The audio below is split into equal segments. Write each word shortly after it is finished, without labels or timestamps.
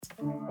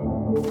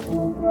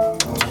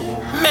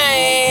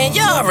Man,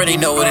 y'all already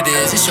know what it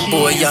is. It's your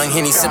boy Young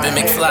Henny sippin'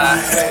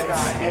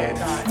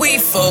 McFly. We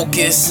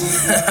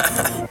focus.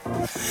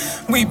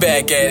 We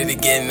back at it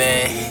again,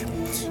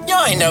 man.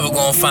 Y'all ain't never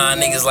gonna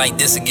find niggas like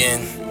this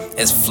again.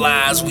 As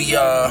fly as we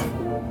are.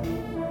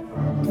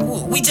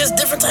 We just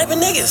different type of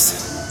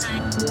niggas.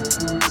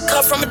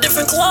 Cut from a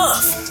different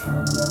cloth.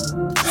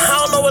 I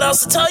don't know what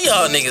else to tell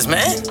y'all niggas,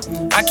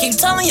 man. I keep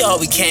telling y'all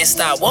we can't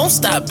stop, won't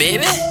stop,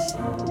 baby.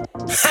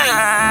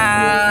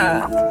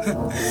 Ha!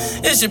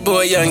 It's your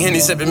boy Young Henny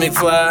sippin'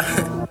 McFly.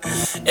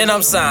 And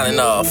I'm signing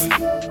off.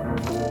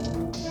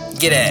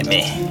 Get at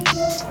me.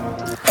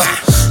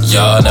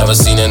 Y'all never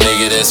seen a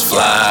nigga this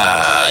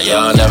fly.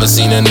 Y'all never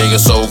seen a nigga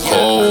so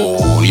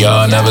cold.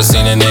 Y'all never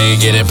seen a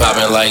nigga get it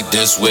poppin' like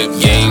this. Whip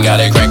gang got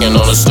it crackin'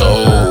 on the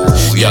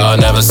stove. Y'all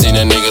never seen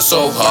a nigga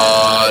so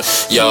hard.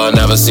 Y'all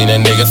never seen a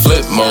nigga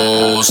flip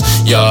modes.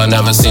 Y'all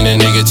never seen a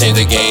nigga change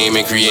the game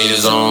and create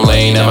his own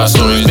lane. Now my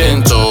story's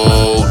been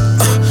told.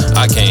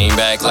 I came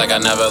back like I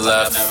never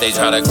left. They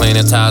try to claim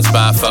the top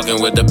spot,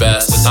 fucking with the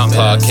best. I'm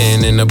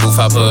parking in the booth,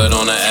 I put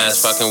on the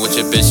ass. Fucking with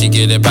your bitch, she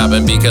get it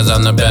poppin' because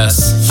I'm the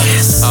best.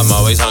 I'm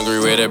always hungry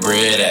where the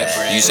bread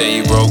at. You say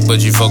you broke, but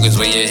you focus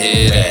where your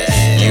head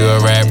at. You a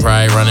rat,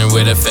 probably running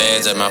with the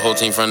feds. At my whole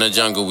team from the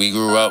jungle, we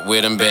grew up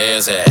with them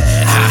bears at.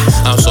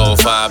 I'm so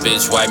far,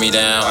 bitch, wipe me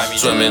down.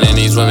 Swimming in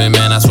these women,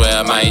 man, I swear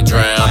I might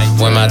drown.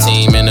 When my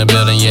team in the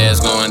building, yeah,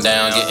 it's going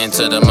down. Getting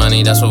to the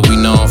money, that's what we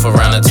known for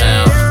round the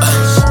town.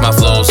 My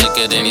flow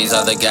sicker than these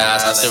other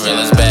guys. The real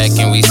is back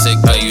and we sick,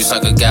 but you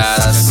sucker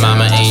guys.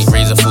 Mama ain't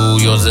raise a fool,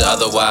 yours is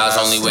otherwise.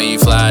 Only way you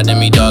fly than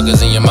me, dog,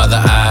 is in your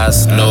mother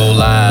eyes. No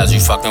lies, you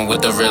fucking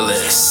with the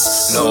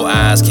realest. No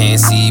eyes can't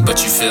see,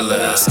 but you feel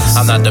us.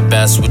 I'm not the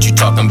best, what you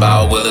talking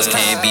about? Willers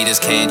can't beat us,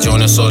 can't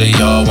join us, so they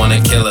all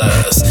wanna kill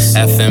us.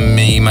 Effing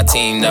me, my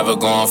team never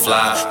gon'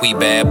 fly. We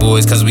bad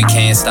boys, cause we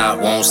can't stop,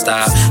 won't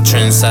stop.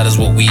 Trendsetters,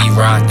 what we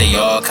rock, they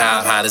all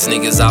cop. Hottest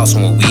niggas out, so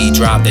when we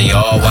drop, they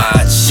all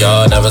watch.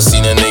 Y'all never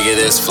seen a nigga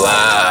this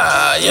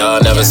fly.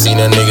 Y'all never seen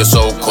a nigga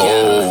so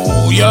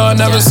cold. Y'all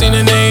never seen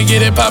a nigga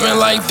get it poppin'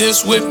 like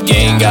this. Whip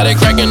gang got it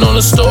crackin' on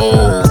the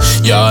stove.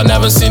 Y'all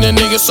never seen a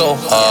nigga so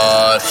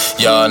hard.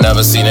 Y'all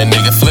never seen a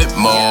nigga flip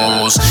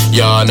modes.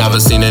 Y'all never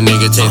seen a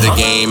nigga change the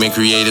game and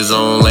create his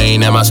own lane.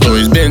 Now my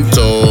story's been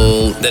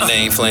told. The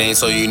name flame,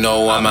 so you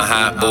know I'm a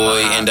hot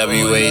boy.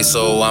 NWA,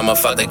 so I'ma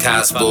fuck the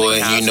cops boy.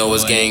 You know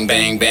it's gang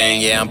bang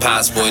bang, yeah I'm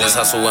pots boy. This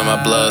hustle in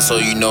my blood, so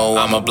you know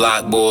I'm a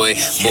block boy.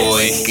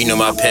 Boy, you know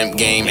my pimp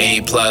game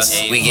A+.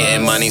 We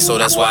getting money, so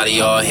that's why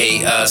they all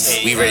hate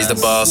us. We raise the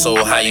bar,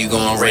 so how you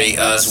gon' rate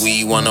us?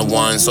 We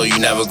 1-on-1, so you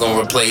never gon'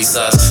 replace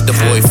us. The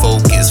boy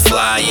focus,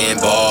 flying,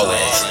 ballin'.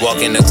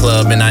 Walk in the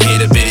club and I hear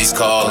the biddies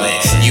callin'.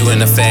 You in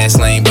the fast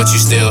lane, but you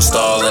still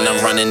stallin'.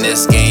 I'm running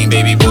this game,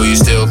 baby boy, you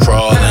still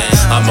crawlin'.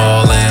 I'm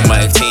all in,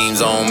 my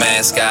team's on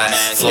mascot.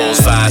 Flows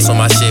fire, so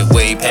my shit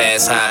way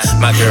past hot.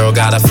 My girl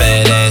got a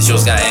fat ass,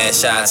 yours got ass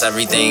shots.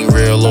 Everything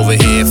real over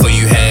here for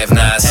you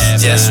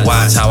have-nots. Just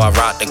watch how I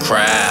rock the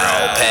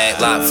crowd. Pack,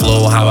 lock,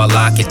 flow, how I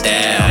lock it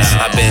down.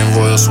 I've been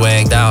royal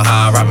swagged out,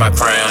 how I rock my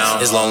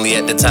crown. It's lonely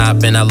at the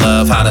top and I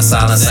love how the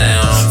silence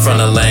sound. From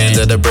the land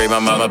of the brave, my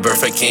mama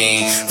birthed a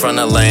king. From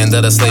the land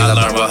of the slave, I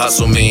learned what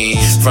hustle mean.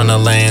 From the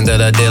land of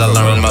the dead, I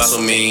learned what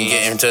muscle mean.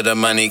 Getting to the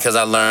money, cause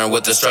I learned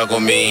what the struggle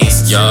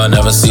means. Y'all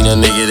never seen a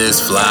nigga this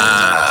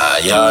fly.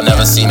 Y'all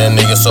never seen a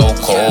nigga so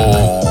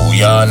cold.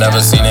 Y'all never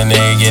seen a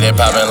nigga get it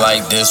poppin'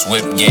 like this.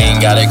 Whip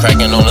gang got it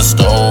crackin' on the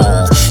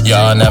stove.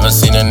 Y'all never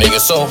seen a nigga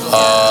so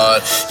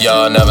hard.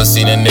 Y'all never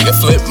seen a nigga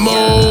flip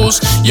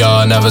modes.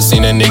 Y'all never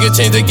seen a nigga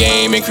change the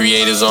game and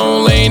create his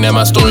own lane. Now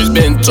my story's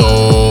been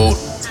told.